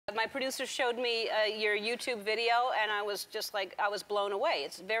my producer showed me your YouTube video, and I was just like, I was blown away.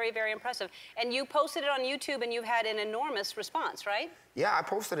 It's very, very impressive. And you posted it on YouTube, and you've had an enormous response, right? Yeah, I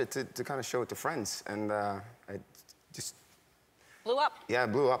posted it to kind of show it to friends, and I just... Blew up. Yeah,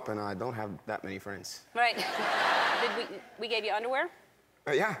 it blew up, and I don't have that many friends. Right. we gave you underwear?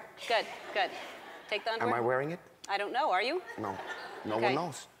 Yeah. Good, good. Take the underwear. Am I wearing it? I don't know, are you? No. No Okay. one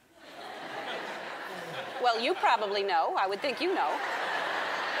knows. Well, you probably know. I would think you know.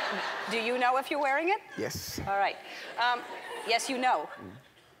 Do you know if you're wearing it? Yes. All right. Yes, you know.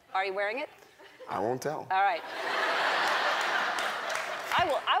 Are you wearing it? I won't tell. All right.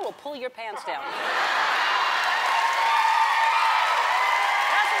 I will pull your pants down.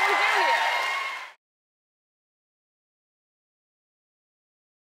 That's what we do here.